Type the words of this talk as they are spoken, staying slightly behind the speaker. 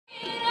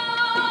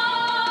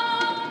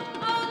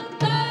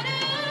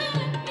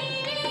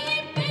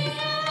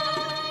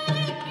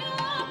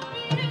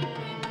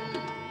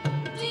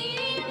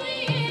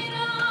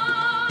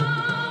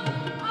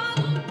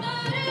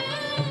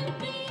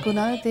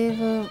Guru Nanak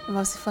Dev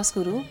was the first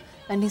Guru,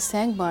 and he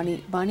sang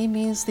Bani. Bani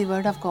means the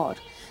word of God,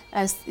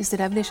 as is the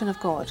revelation of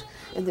God.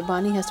 And the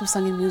Bani has to be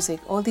sung in music.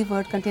 All the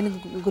word contained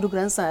in Guru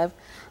Granth Sahib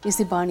is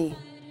the Bani.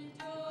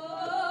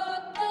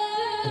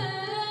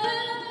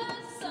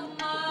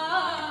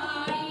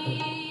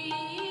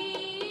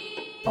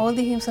 All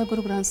the hymns of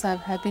Guru Granth Sahib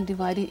have been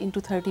divided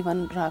into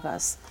 31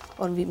 ragas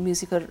or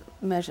musical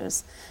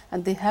measures,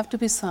 and they have to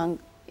be sung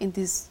in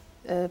this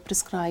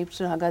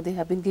prescribed raga they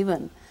have been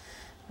given.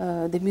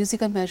 The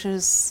musical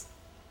measures,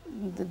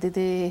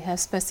 they have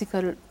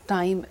specific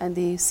time and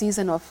the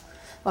season of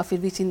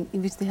it in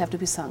which they have to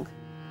be sung.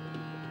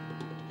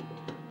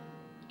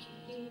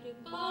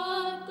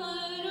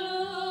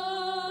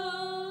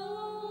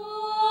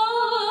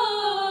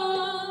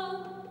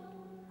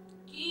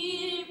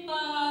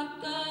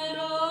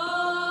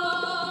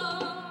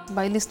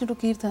 By listening to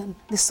Kirtan,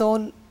 the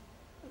soul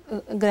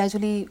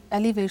gradually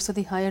elevates to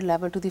the higher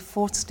level, to the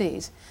fourth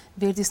stage,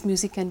 where this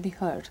music can be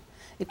heard.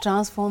 It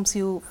transforms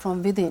you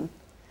from within,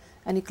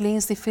 and it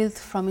cleans the filth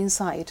from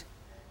inside,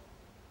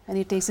 and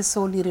it takes the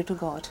soul nearer to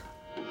God.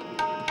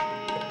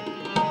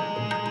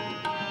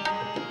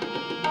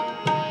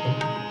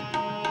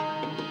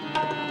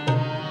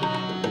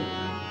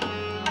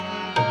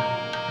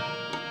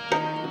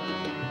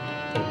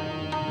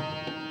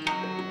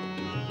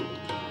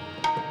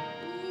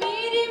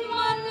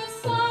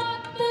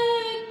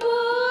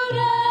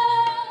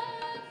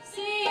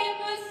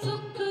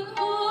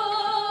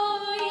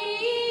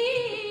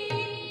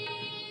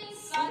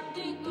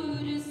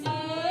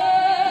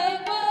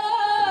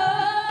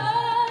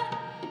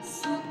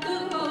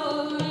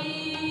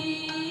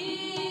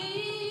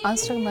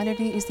 Unstruck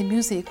melody is the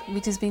music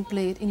which is being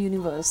played in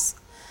universe.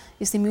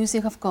 It's the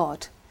music of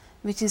God,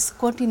 which is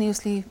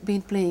continuously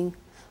being playing,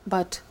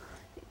 but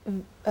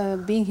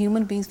being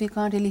human beings, we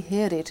can't really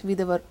hear it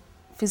with our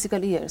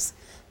physical ears.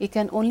 It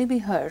can only be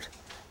heard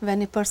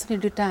when a person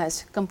is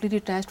detached, completely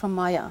detached from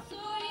Maya.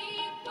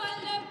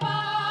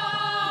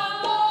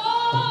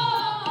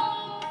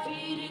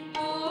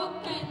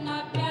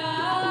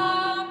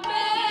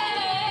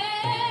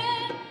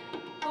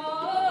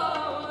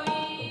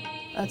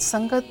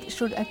 Sangat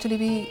should actually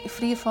be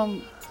free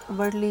from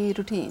worldly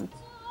routine.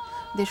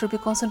 They should be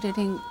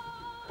concentrating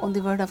on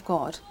the word of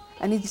God.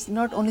 And it's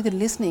not only the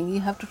listening,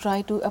 you have to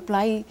try to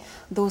apply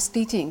those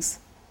teachings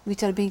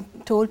which are being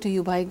told to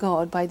you by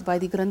God, by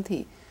the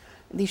Granthi.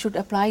 They should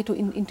apply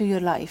into your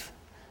life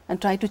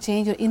and try to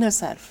change your inner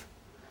self.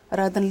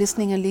 Rather than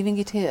listening and leaving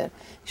it here,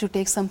 you should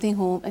take something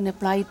home and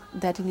apply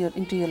that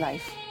into your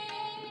life.